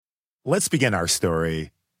Let's begin our story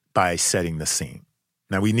by setting the scene.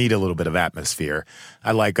 Now, we need a little bit of atmosphere.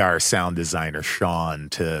 I like our sound designer, Sean,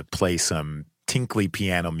 to play some tinkly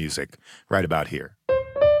piano music right about here.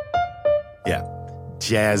 Yeah,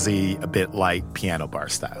 jazzy, a bit light, piano bar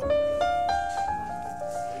style.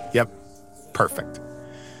 Yep, perfect.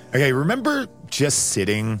 Okay, remember just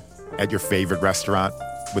sitting at your favorite restaurant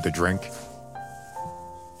with a drink?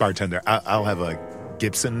 Bartender, I'll have a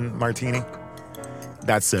Gibson martini.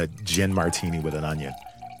 That's a gin martini with an onion.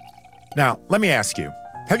 Now, let me ask you,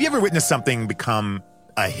 have you ever witnessed something become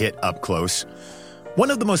a hit up close? One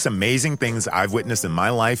of the most amazing things I've witnessed in my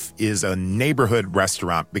life is a neighborhood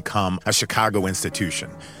restaurant become a Chicago institution.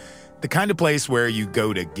 The kind of place where you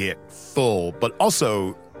go to get full, but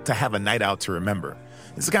also to have a night out to remember.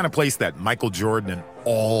 It's the kind of place that Michael Jordan and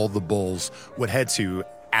all the Bulls would head to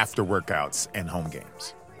after workouts and home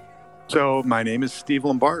games. So my name is Steve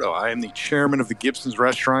Lombardo. I am the chairman of the Gibson's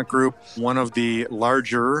Restaurant Group, one of the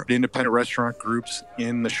larger independent restaurant groups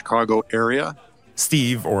in the Chicago area.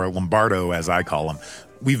 Steve, or Lombardo as I call him,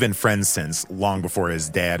 we've been friends since long before his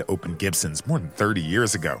dad opened Gibson's more than 30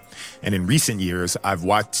 years ago. And in recent years, I've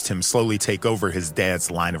watched him slowly take over his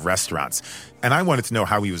dad's line of restaurants. And I wanted to know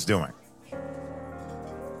how he was doing.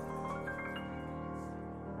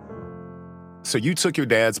 So you took your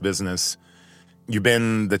dad's business. You've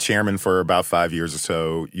been the chairman for about 5 years or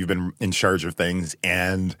so. You've been in charge of things,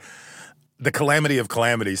 and the calamity of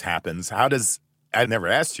calamities happens. I never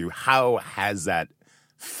asked you, how has that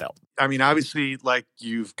felt? I mean, obviously, like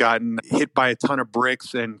you've gotten hit by a ton of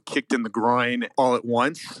bricks and kicked in the groin all at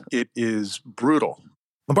once. It is brutal.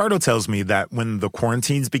 Lombardo tells me that when the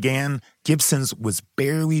quarantines began, Gibson's was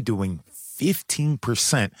barely doing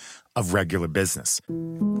 15% of regular business.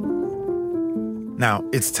 Now,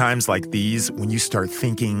 it's times like these when you start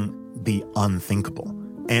thinking the unthinkable.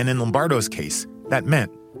 And in Lombardo's case, that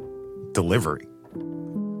meant delivery.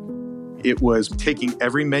 It was taking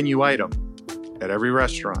every menu item at every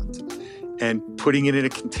restaurant and putting it in a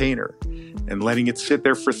container and letting it sit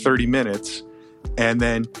there for 30 minutes and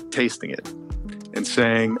then tasting it and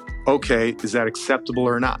saying, okay, is that acceptable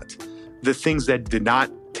or not? The things that did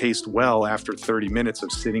not taste well after 30 minutes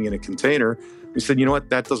of sitting in a container, we said, you know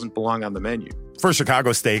what, that doesn't belong on the menu. For a Chicago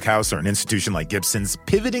steakhouse or an institution like Gibson's,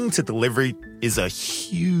 pivoting to delivery is a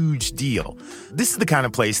huge deal. This is the kind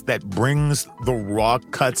of place that brings the raw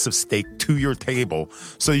cuts of steak to your table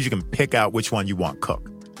so you can pick out which one you want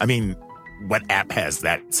cooked. I mean, what app has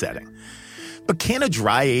that setting? But can a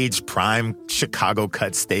dry-aged prime Chicago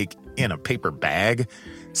cut steak in a paper bag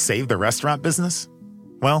save the restaurant business?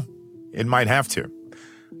 Well, it might have to.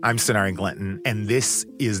 I'm Sonari Glinton, and this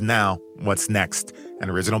is Now What's Next, an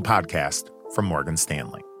original podcast from Morgan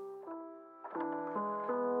Stanley.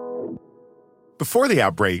 Before the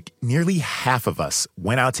outbreak, nearly half of us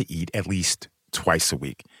went out to eat at least twice a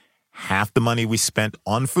week. Half the money we spent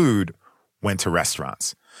on food went to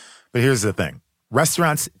restaurants. But here's the thing.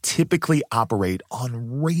 Restaurants typically operate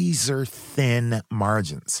on razor-thin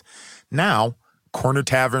margins. Now, corner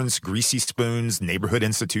taverns, greasy spoons, neighborhood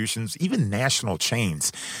institutions, even national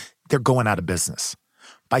chains, they're going out of business.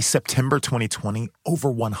 By September 2020, over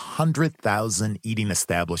 100,000 eating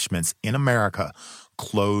establishments in America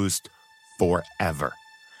closed forever.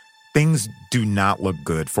 Things do not look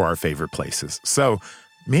good for our favorite places. So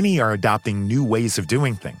many are adopting new ways of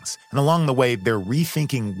doing things. And along the way, they're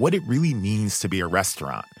rethinking what it really means to be a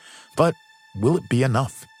restaurant. But will it be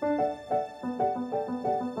enough?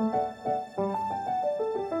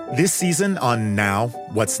 This season on Now,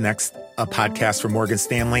 What's Next, a podcast from Morgan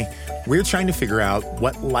Stanley, we're trying to figure out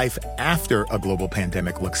what life after a global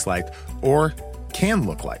pandemic looks like, or can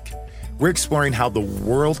look like. We're exploring how the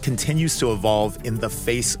world continues to evolve in the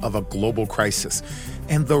face of a global crisis,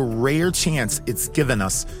 and the rare chance it's given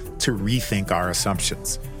us to rethink our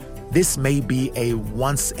assumptions. This may be a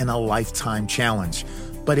once-in-a-lifetime challenge,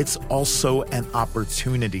 but it's also an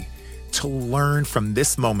opportunity to learn from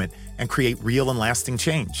this moment and create real and lasting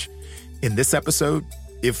change. In this episode,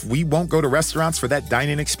 if we won't go to restaurants for that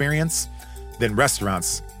dining experience, then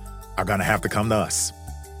restaurants are going to have to come to us.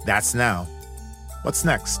 That's Now. What's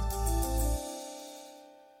next?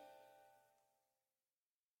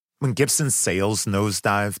 When Gibson's sales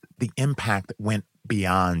nosedived, the impact went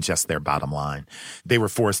beyond just their bottom line. They were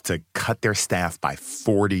forced to cut their staff by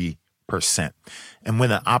 40%. And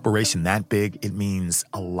when an operation that big, it means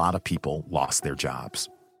a lot of people lost their jobs.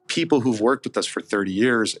 People who've worked with us for 30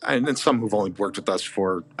 years, and then some who've only worked with us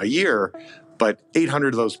for a year, but 800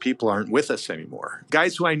 of those people aren't with us anymore.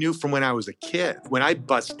 Guys who I knew from when I was a kid. When I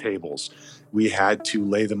bussed tables, we had to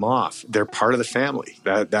lay them off. They're part of the family.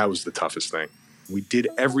 That was the toughest thing. We did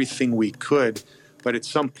everything we could but at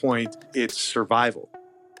some point, it's survival.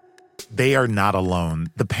 They are not alone.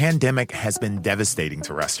 The pandemic has been devastating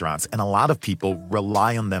to restaurants, and a lot of people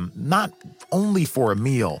rely on them not only for a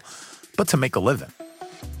meal, but to make a living.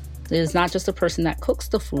 There's not just a person that cooks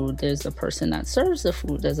the food. There's a person that serves the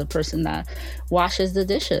food. There's a person that washes the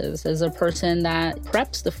dishes. There's a person that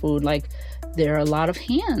preps the food. Like, there are a lot of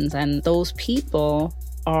hands, and those people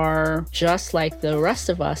are just like the rest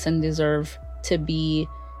of us and deserve to be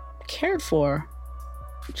cared for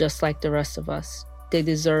just like the rest of us. They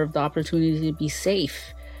deserve the opportunity to be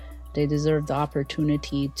safe. They deserve the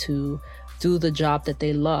opportunity to do the job that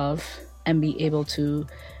they love and be able to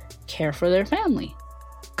care for their family.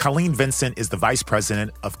 Colleen Vincent is the vice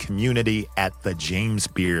president of community at the James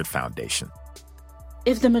Beard Foundation.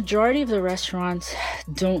 If the majority of the restaurants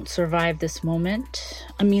don't survive this moment,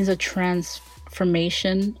 it means a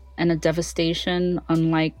transformation and a devastation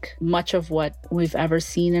unlike much of what we've ever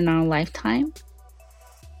seen in our lifetime.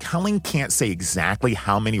 Colleen can't say exactly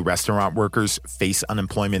how many restaurant workers face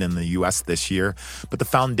unemployment in the U.S. this year, but the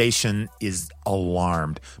foundation is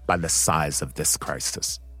alarmed by the size of this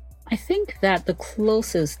crisis. I think that the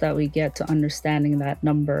closest that we get to understanding that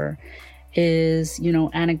number is,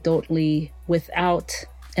 anecdotally, without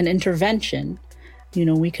an intervention,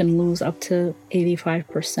 we can lose up to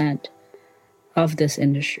 85% of this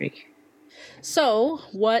industry. So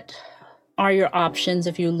what are your options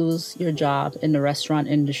if you lose your job in the restaurant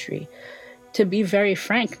industry? To be very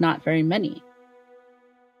frank, not very many.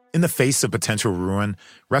 In the face of potential ruin,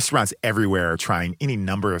 restaurants everywhere are trying any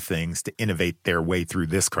number of things to innovate their way through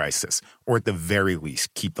this crisis, or at the very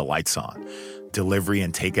least, keep the lights on. Delivery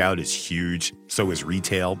and takeout is huge. So is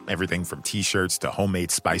retail, everything from T-shirts to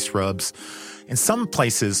homemade spice rubs. And some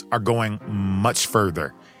places are going much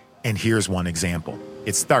further. And here's one example.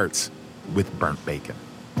 It starts with burnt bacon.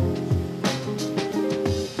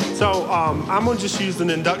 So I'm going to just use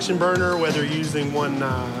an induction burner, whether you're using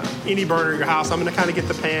any burner in your house. I'm going to kind of get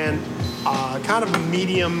the pan kind of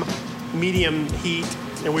medium heat,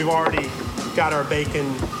 and we've already got our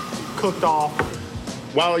bacon cooked off.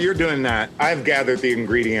 While you're doing that, I've gathered the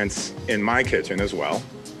ingredients in my kitchen as well.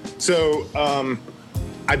 So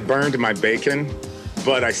I burned my bacon,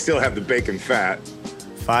 but I still have the bacon fat.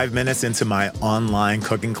 5 minutes into my online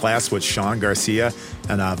cooking class with Sean Garcia,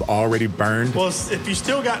 and I've already burned if you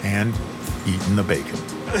still got and eaten the bacon.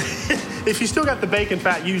 If you still got the bacon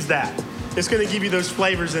fat, use that. It's going to give you those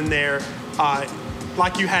flavors in there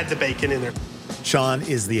like you had the bacon in there. Sean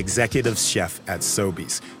is the executive chef at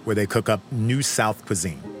Sobeys, where they cook up New South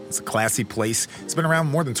cuisine. It's a classy place. It's been around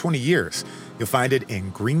more than 20 years. You'll find it in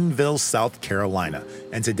Greenville, South Carolina.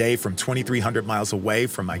 And today, from 2,300 miles away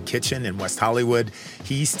from my kitchen in West Hollywood,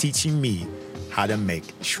 he's teaching me how to make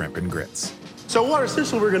shrimp and grits. So what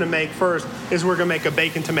essentially we're going to make first is we're going to make a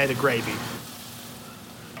bacon tomato gravy.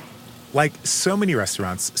 Like so many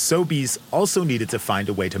restaurants, Sobeys also needed to find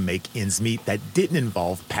a way to make ends meet that didn't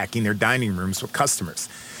involve packing their dining rooms with customers.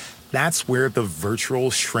 That's where the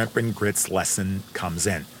virtual shrimp and grits lesson comes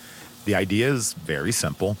in. The idea is very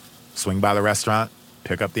simple. Swing by the restaurant,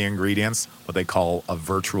 pick up the ingredients, what they call a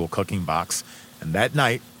virtual cooking box, and that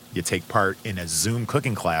night, you take part in a Zoom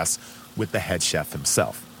cooking class with the head chef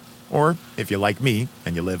himself. Or, if you're like me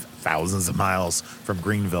and you live thousands of miles from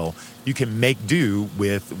Greenville, you can make do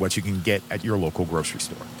with what you can get at your local grocery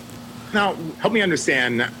store. Now, help me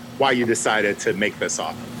understand why you decided to make this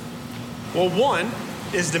offer. Well, one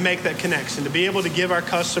is to make that connection, to be able to give our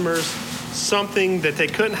customers something that they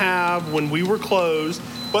couldn't have when we were closed,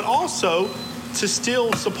 but also to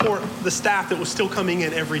still support the staff that was still coming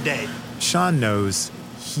in every day. Sean knows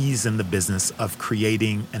he's in the business of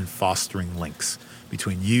creating and fostering links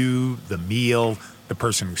between you, the meal, the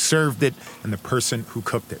person who served it, and the person who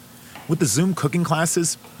cooked it. With the Zoom cooking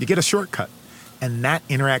classes, you get a shortcut, and that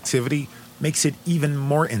interactivity makes it even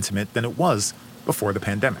more intimate than it was before the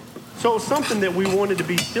pandemic. So it's something that we wanted to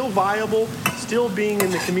be still viable, still being in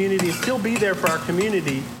the community, still be there for our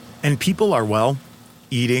community. And people are,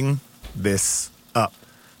 eating this up.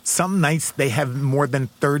 Some nights they have more than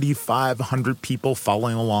 3,500 people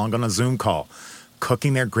following along on a Zoom call,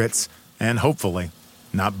 cooking their grits, and hopefully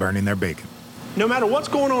not burning their bacon. No matter what's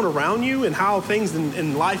going on around you and how things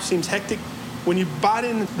in life seems hectic, when you bite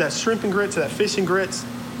in that shrimp and grits or that fish and grits,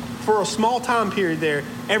 for a small time period there,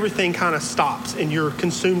 everything kind of stops and you're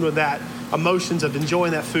consumed with that emotions of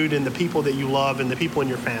enjoying that food and the people that you love and the people in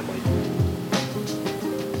your family.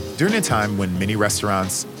 During a time when many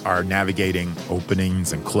restaurants are navigating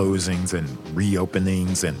openings and closings and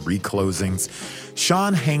reopenings and reclosings,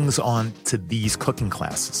 Sean hangs on to these cooking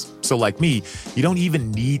classes. So like me, you don't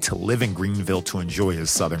even need to live in Greenville to enjoy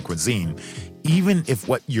his Southern cuisine. even if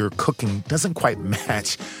what you're cooking doesn't quite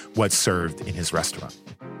match what's served in his restaurant.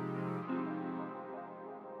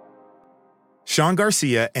 Sean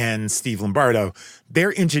Garcia and Steve Lombardo,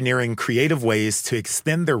 they're engineering creative ways to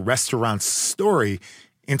extend their restaurant's story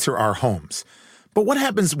into our homes. But what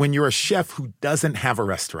happens when you're a chef who doesn't have a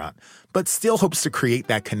restaurant, but still hopes to create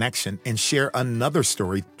that connection and share another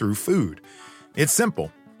story through food? It's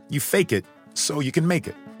simple. You fake it so you can make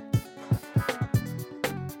it.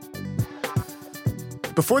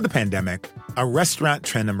 Before the pandemic, a restaurant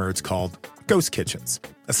trend emerged called ghost kitchens.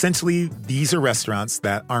 Essentially, these are restaurants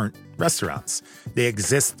that aren't restaurants. They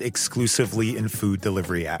exist exclusively in food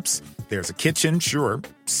delivery apps. There's a kitchen, sure,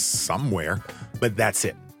 somewhere, but that's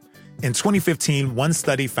it. In 2015, one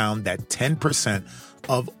study found that 10%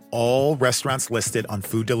 of all restaurants listed on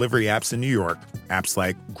food delivery apps in New York, apps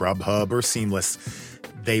like Grubhub or Seamless,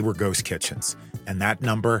 they were ghost kitchens. And that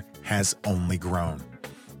number has only grown.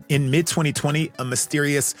 In mid-2020, a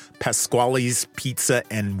mysterious Pasquale's Pizza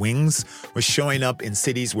and Wings was showing up in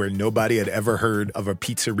cities where nobody had ever heard of a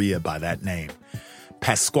pizzeria by that name.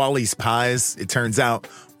 Pasquale's pies, it turns out,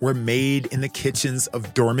 were made in the kitchens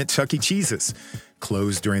of dormant Chuck E. Cheese's,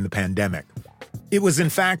 closed during the pandemic. It was, in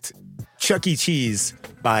fact, Chuck E. Cheese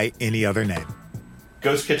by any other name.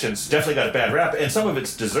 Ghost kitchens definitely got a bad rap, and some of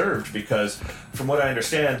it's deserved because, from what I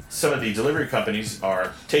understand, some of the delivery companies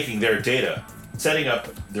are taking their data, setting up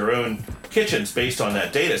their own kitchens based on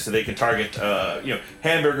that data so they can target,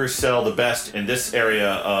 hamburgers sell the best in this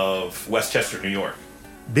area of Westchester, New York.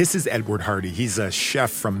 This is Edward Hardy. He's a chef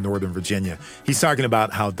from Northern Virginia. He's talking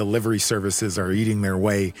about how delivery services are eating their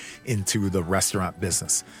way into the restaurant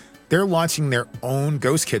business. They're launching their own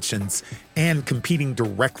ghost kitchens and competing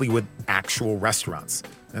directly with actual restaurants.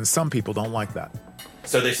 And some people don't like that.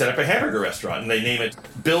 So they set up a hamburger restaurant, and they name it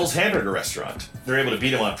Bill's Hamburger Restaurant. They're able to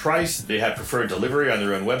beat them on price. They have preferred delivery on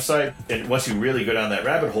their own website. And once you really go down that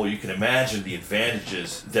rabbit hole, you can imagine the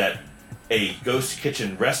advantages that a ghost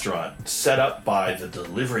kitchen restaurant set up by the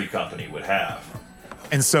delivery company would have.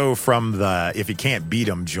 And so from the if you can't beat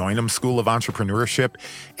them, join them school of entrepreneurship,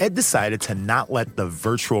 Ed decided to not let the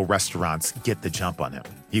virtual restaurants get the jump on him.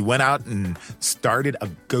 He went out and started a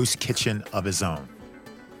ghost kitchen of his own.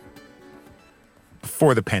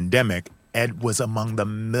 Before the pandemic, Ed was among the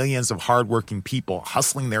millions of hardworking people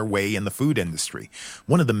hustling their way in the food industry.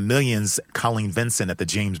 One of the millions Colleen Vincent at the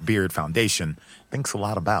James Beard Foundation thinks a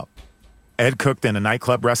lot about. Ed cooked in a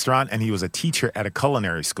nightclub restaurant, and he was a teacher at a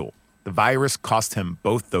culinary school. The virus cost him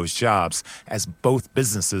both those jobs as both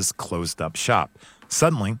businesses closed up shop.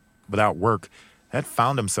 Suddenly, without work, Ed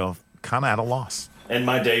found himself kind of at a loss. And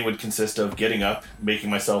my day would consist of getting up, making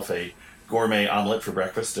myself a gourmet omelet for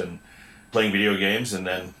breakfast, and playing video games, and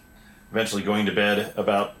then eventually going to bed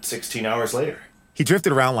about 16 hours later. He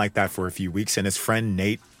drifted around like that for a few weeks, and his friend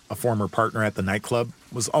Nate, a former partner at the nightclub,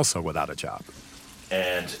 was also without a job.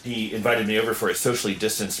 And he invited me over for a socially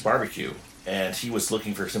distanced barbecue, and he was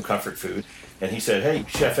looking for some comfort food, and he said, "Hey,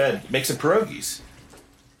 Chef Ed, make some pierogies."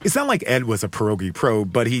 It's not like Ed was a pierogi pro,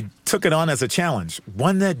 but he took it on as a challenge,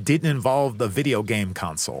 one that didn't involve the video game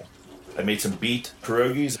console. I made some beet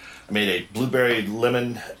pierogies. I made a blueberry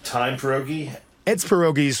lemon thyme pierogi. Ed's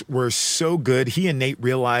pierogies were so good, he and Nate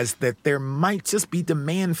realized that there might just be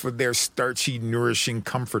demand for their starchy, nourishing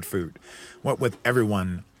comfort food, what with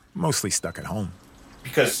everyone mostly stuck at home.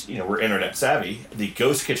 Because, we're internet savvy, the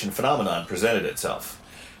ghost kitchen phenomenon presented itself.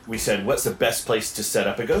 We said, what's the best place to set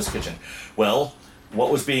up a ghost kitchen? Well,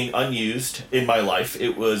 what was being unused in my life?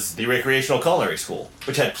 It was the Recreational Culinary School,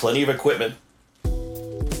 which had plenty of equipment.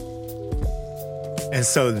 And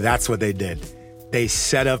so that's what they did. They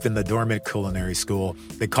set up in the dormant culinary school.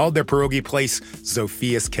 They called their pierogi place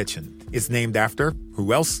Zofia's Kitchen. It's named after,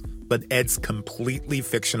 who else but Ed's completely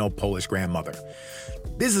fictional Polish grandmother.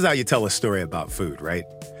 This is how you tell a story about food, right?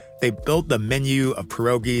 They built the menu of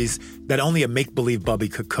pierogies that only a make-believe Bubby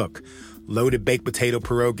could cook. Loaded baked potato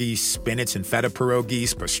pierogies, spinach and feta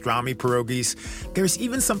pierogies, pastrami pierogies. There's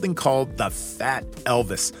even something called the Fat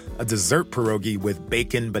Elvis, a dessert pierogi with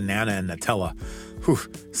bacon, banana, and Nutella. Whew,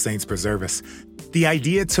 saints preserve us. The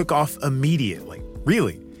idea took off immediately.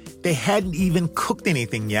 Really. They hadn't even cooked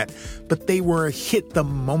anything yet, but they were a hit the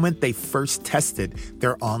moment they first tested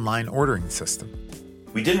their online ordering system.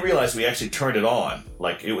 We didn't realize we actually turned it on,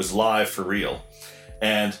 like it was live for real.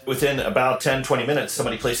 And within about 10, 20 minutes,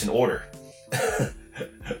 somebody placed an order,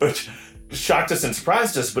 which shocked us and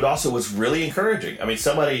surprised us, but also was really encouraging. I mean,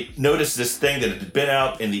 somebody noticed this thing that had been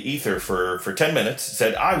out in the ether for 10 minutes,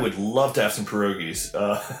 said, "I would love to have some pierogies."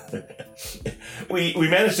 We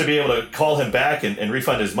managed to be able to call him back and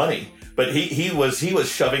refund his money, but he was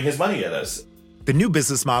shoving his money at us. The new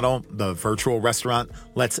business model, the virtual restaurant,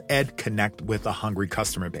 lets Ed connect with a hungry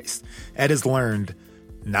customer base. Ed has learned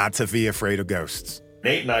not to be afraid of ghosts.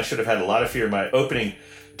 Nate and I should have had a lot of fear in my opening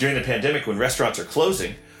during the pandemic when restaurants are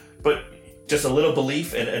closing, but just a little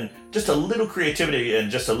belief and just a little creativity and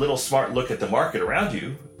just a little smart look at the market around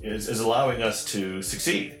you is allowing us to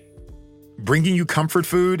succeed. Bringing you comfort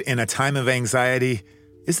food in a time of anxiety,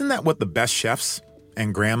 isn't that what the best chefs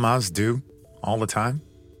and grandmas do all the time?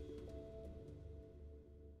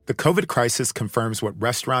 The COVID crisis confirms what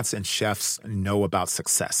restaurants and chefs know about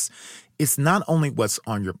success. It's not only what's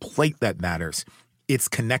on your plate that matters, it's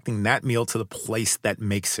connecting that meal to the place that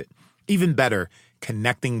makes it. Even better,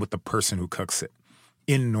 connecting with the person who cooks it.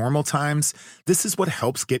 In normal times, this is what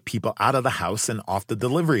helps get people out of the house and off the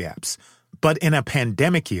delivery apps. But in a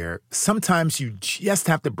pandemic year, sometimes you just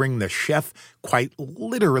have to bring the chef quite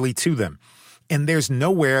literally to them. And there's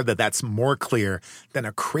nowhere that's more clear than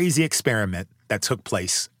a crazy experiment that took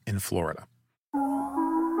place in Florida.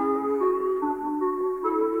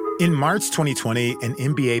 In March 2020, an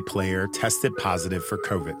NBA player tested positive for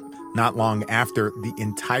COVID, not long after the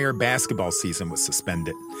entire basketball season was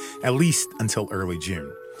suspended, at least until early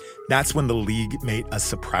June. That's when the league made a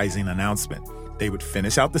surprising announcement. They would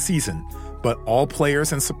finish out the season, but all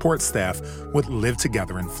players and support staff would live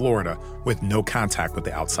together in Florida with no contact with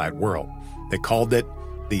the outside world. They called it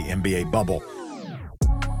the NBA bubble.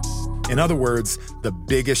 In other words, the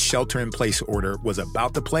biggest shelter-in-place order was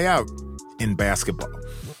about to play out in basketball.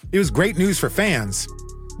 It was great news for fans,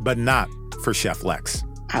 but not for Chef Lex.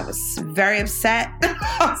 I was very upset.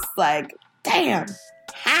 I was like, damn,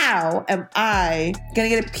 how am I going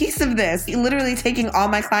to get a piece of this? Literally taking all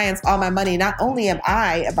my clients, all my money. Not only am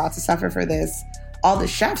I about to suffer for this, all the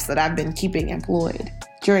chefs that I've been keeping employed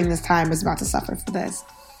during this time is about to suffer for this.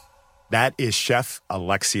 That is Chef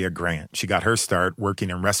Alexia Grant. She got her start working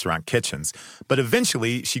in restaurant kitchens, but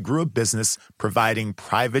eventually she grew a business providing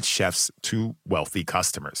private chefs to wealthy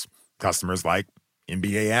customers like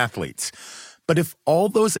NBA athletes. But if all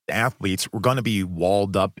those athletes were going to be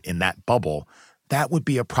walled up in that bubble, that would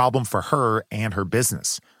be a problem for her and her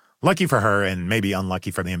business. Lucky for her, and maybe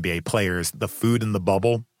unlucky for the NBA players, the food in the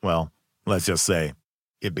bubble, well, let's just say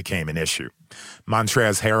it became an issue.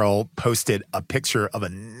 Montrezl Harrell posted a picture of a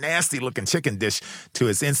nasty-looking chicken dish to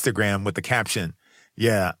his Instagram with the caption,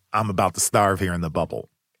 "Yeah, I'm about to starve here in the bubble."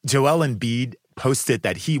 Joel Embiid posted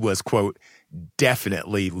that he was, quote,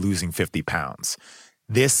 definitely losing 50 pounds.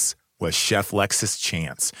 This was Chef Lex's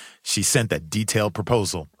chance. She sent a detailed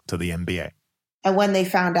proposal to the NBA. And when they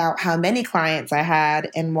found out how many clients I had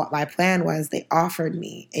and what my plan was, they offered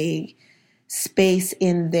me a space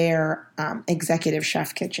in their executive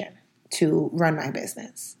chef kitchen to run my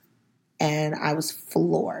business. And I was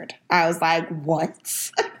floored. I was like,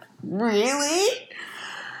 what? Really?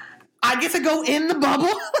 I get to go in the bubble?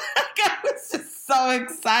 I was just so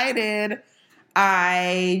excited.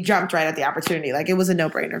 I jumped right at the opportunity. Like, it was a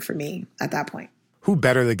no-brainer for me at that point. Who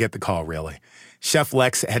better to get the call, really? Chef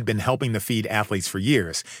Lex had been helping to feed athletes for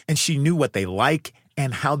years, and she knew what they like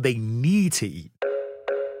and how they need to eat.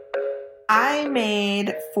 I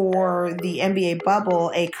made for the NBA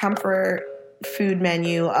bubble a comfort food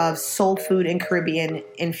menu of soul food and Caribbean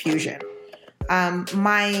infusion.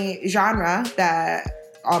 My genre that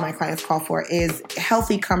all my clients call for is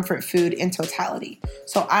healthy comfort food in totality.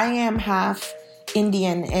 So I am half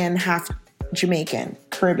Indian and half Jamaican,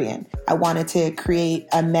 Caribbean. I wanted to create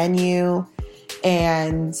a menu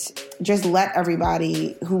and just let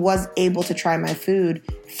everybody who was able to try my food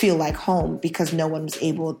feel like home, because no one was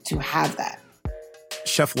able to have that.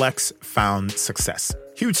 Chef Lex found success,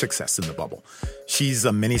 huge success in the bubble. She's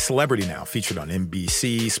a mini celebrity now, featured on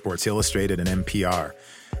NBC, Sports Illustrated, and NPR.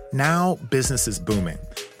 Now business is booming.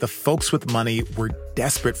 The folks with money were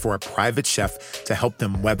desperate for a private chef to help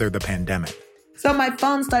them weather the pandemic. So my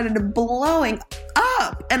phone started blowing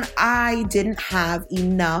up, and I didn't have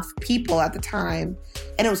enough people at the time.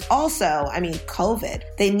 And it was also, COVID.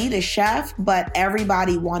 They need a chef, but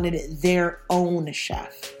everybody wanted their own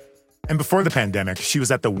chef. And before the pandemic, she was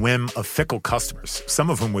at the whim of fickle customers, some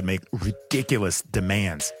of whom would make ridiculous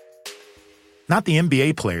demands. Not the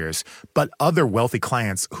NBA players, but other wealthy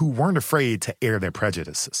clients who weren't afraid to air their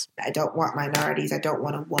prejudices. I don't want minorities. I don't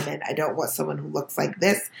want a woman. I don't want someone who looks like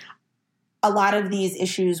this. A lot of these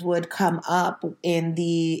issues would come up in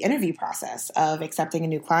the interview process of accepting a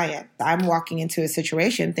new client. I'm walking into a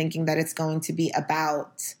situation thinking that it's going to be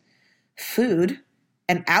about food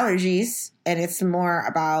and allergies, and it's more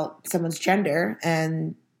about someone's gender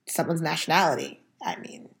and someone's nationality.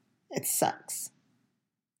 It sucks.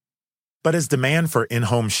 But as demand for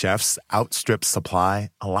in-home chefs outstripped supply,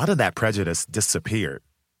 a lot of that prejudice disappeared.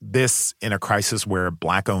 This in a crisis where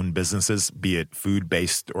Black-owned businesses, be it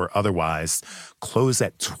food-based or otherwise, close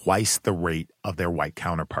at twice the rate of their white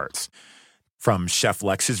counterparts. From Chef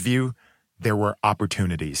Lex's view, there were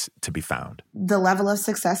opportunities to be found. The level of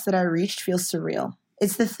success that I reached feels surreal.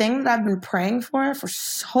 It's the thing that I've been praying for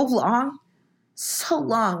so long,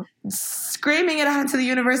 screaming it out into the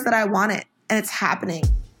universe that I want it, and it's happening.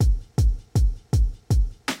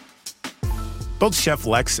 Both Chef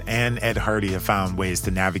Lex and Ed Hardy have found ways to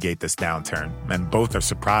navigate this downturn, and both are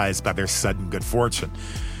surprised by their sudden good fortune.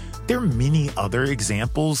 There are many other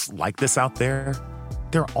examples like this out there.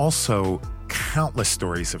 There are also countless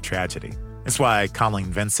stories of tragedy. That's why Colleen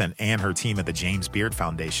Vincent and her team at the James Beard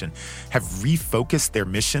Foundation have refocused their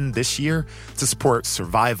mission this year to support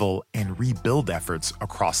survival and rebuild efforts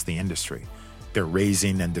across the industry. They're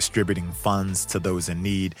raising and distributing funds to those in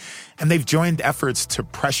need, and they've joined efforts to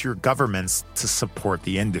pressure governments to support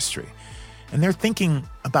the industry. And they're thinking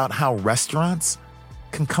about how restaurants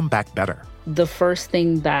can come back better. The first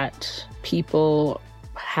thing that people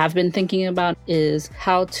have been thinking about is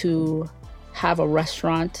how to have a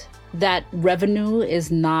restaurant that revenue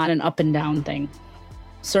is not an up and down thing.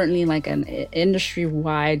 Certainly like an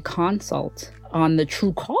industry-wide consult on the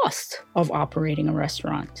true cost of operating a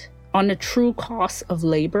restaurant, on the true cost of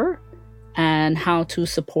labor, and how to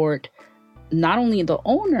support not only the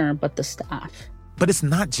owner, but the staff. But it's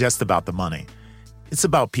not just about the money. It's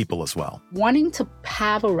about people as well. Wanting to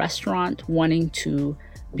have a restaurant, wanting to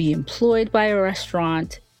be employed by a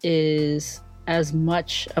restaurant is as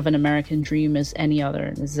much of an American dream as any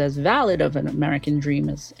other. It's as valid of an American dream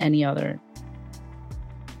as any other.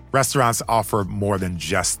 Restaurants offer more than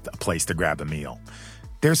just a place to grab a meal.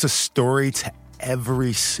 There's a story to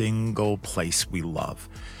every single place we love.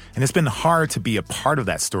 And it's been hard to be a part of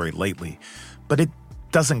that story lately, but it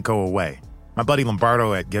doesn't go away. My buddy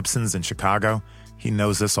Lombardo at Gibson's in Chicago, he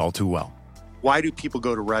knows this all too well. Why do people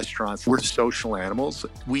go to restaurants? We're social animals.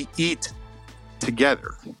 We eat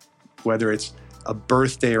together, whether it's a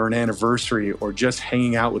birthday or an anniversary or just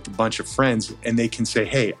hanging out with a bunch of friends, and they can say,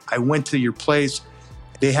 hey, I went to your place.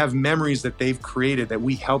 They have memories that they've created that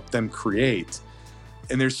we helped them create.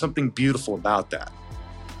 And there's something beautiful about that.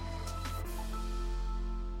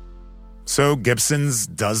 So Gibson's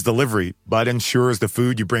does delivery, but ensures the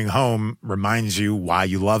food you bring home reminds you why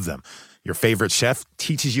you love them. Your favorite chef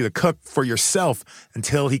teaches you to cook for yourself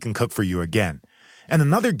until he can cook for you again. And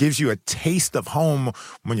another gives you a taste of home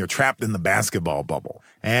when you're trapped in the basketball bubble.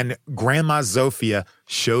 And Grandma Zofia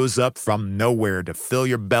shows up from nowhere to fill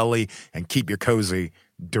your belly and keep you cozy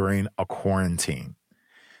during a quarantine.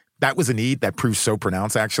 That was a need that proved so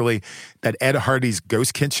pronounced, actually, that Ed Hardy's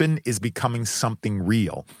Ghost Kitchen is becoming something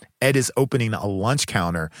real. Ed is opening a lunch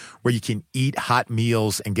counter where you can eat hot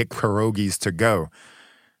meals and get pierogies to go.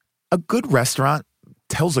 A good restaurant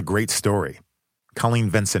tells a great story.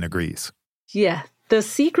 Colleen Vincent agrees. Yeah, the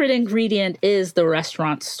secret ingredient is the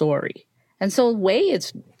restaurant story. And so the way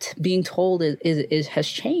it's being told has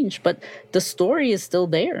changed, but the story is still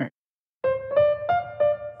there.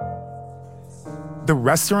 The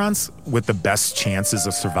restaurants with the best chances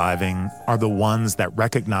of surviving are the ones that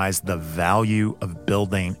recognize the value of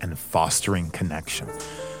building and fostering connection,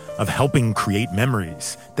 of helping create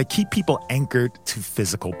memories that keep people anchored to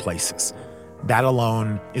physical places. That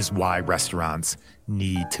alone is why restaurants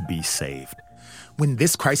need to be saved. When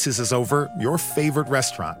this crisis is over, your favorite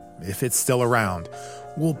restaurant, if it's still around,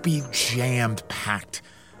 will be jammed-packed.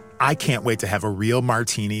 I can't wait to have a real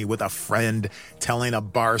martini with a friend telling a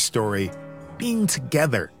bar story, being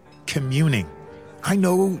together, communing. I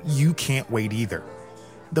know you can't wait either.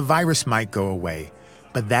 The virus might go away,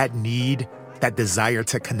 but that need, that desire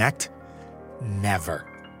to connect, never.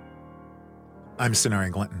 I'm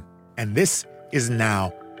Sonari Glinton, and this is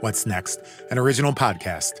Now What's Next, an original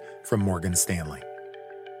podcast from Morgan Stanley.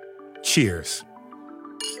 Cheers.